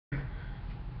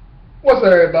What's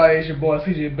up, everybody? It's your boy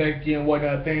CJ back again. What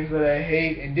things that I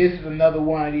hate, and this is another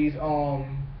one of these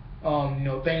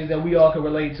things that we all can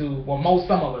relate to. Well,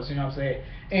 some of us, you know what I'm saying.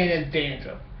 And it's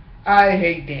dandruff. I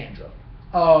hate dandruff.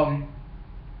 So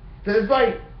it's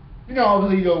like,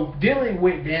 obviously, dealing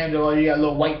with dandruff, you got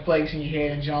little white flakes in your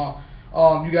head and junk.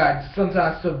 You got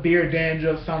sometimes severe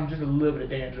dandruff, some just a little bit of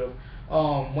dandruff.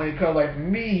 When it comes like for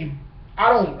me,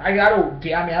 I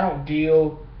don't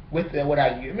deal with what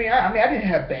I use. I didn't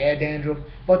have bad dandruff,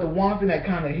 but the one thing that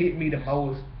kind of hit me the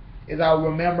most is I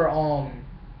remember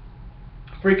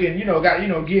freaking getting up,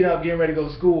 getting ready to go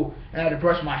to school, and I had to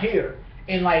brush my hair.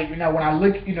 And like when I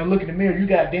look look in the mirror, you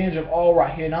got dandruff all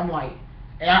right here, and I'm like,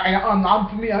 I'm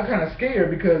for me, I'm kind of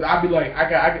scared because I'd be like,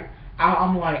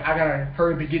 I'm like, I gotta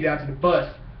hurry up and get down to the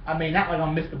bus. I mean, not like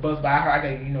I'm miss the bus, but I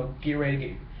gotta get ready to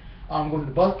get go to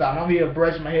the bus stop. And I'm here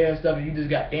brushing my hair and stuff, and you just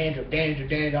got dandruff.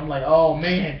 I'm like, oh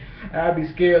man, and I'd be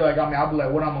scared. Like I'll be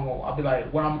like, what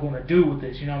I'm gonna do with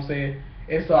this? You know what I'm saying?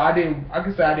 And so I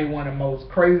can say I did one of the most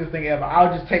craziest thing ever.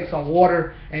 I'll just take some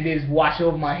water and just wash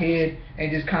over my head and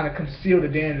just kind of conceal the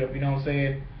dandruff. You know what I'm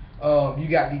saying? You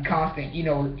got the constant,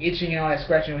 itching and all that,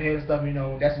 scratching your head and stuff.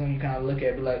 That's when you kind of look at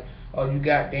it, be like, oh, you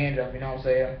got dandruff. You know what I'm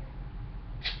saying?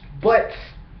 But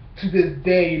to this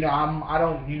day, I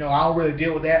don't really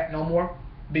deal with that no more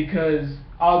because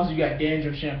obviously you got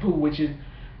dandruff shampoo, which is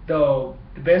the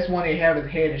best one they have is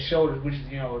Head and Shoulders, which is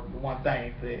the one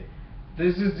thing. But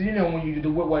this is when you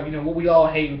do what we all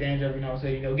hate with dandruff. You know what I'm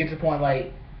saying? Get to the point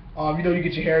like you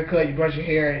get your hair cut, you brush your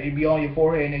hair, and it be on your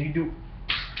forehead, and then you do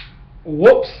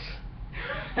whoops.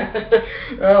 That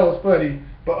was funny,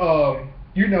 but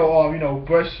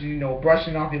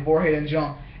brushing off your forehead and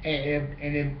junk. And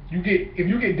if you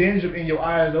get dandruff in your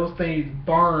eyes, those things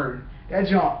burn. That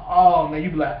junk, oh man, you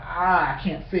be like, I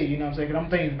can't see. You know what I'm saying? 'Cause them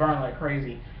things burn like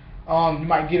crazy. You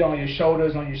might get on your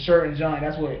shoulders, on your shirt and junk.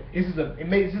 That's what this is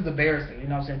embarrassing. You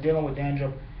know what I'm saying? Dealing with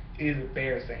dandruff is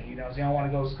embarrassing. You know what I'm saying? I don't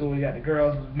want to go to school. You got the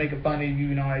girls making fun of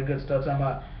you, all that good stuff. Talking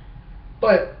about,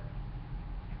 but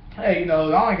hey, I ain't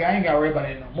got to worry about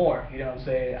it no more. You know what I'm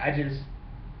saying? I just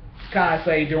kind of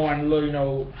say during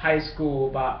little, high school,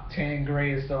 about 10th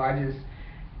grade, so I just,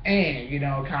 kind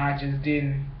of just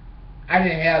didn't. I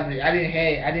didn't have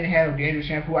no dandruff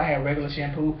shampoo. I had regular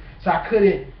shampoo, so I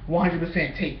couldn't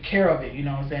 100% take care of it. You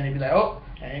know what I'm saying? They'd be like, oh,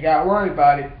 I ain't got to worry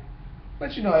about it.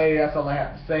 But hey, that's all I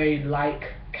have to say.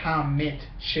 Like, comment,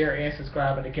 share, and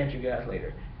subscribe, and to catch you guys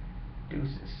later.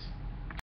 Deuces.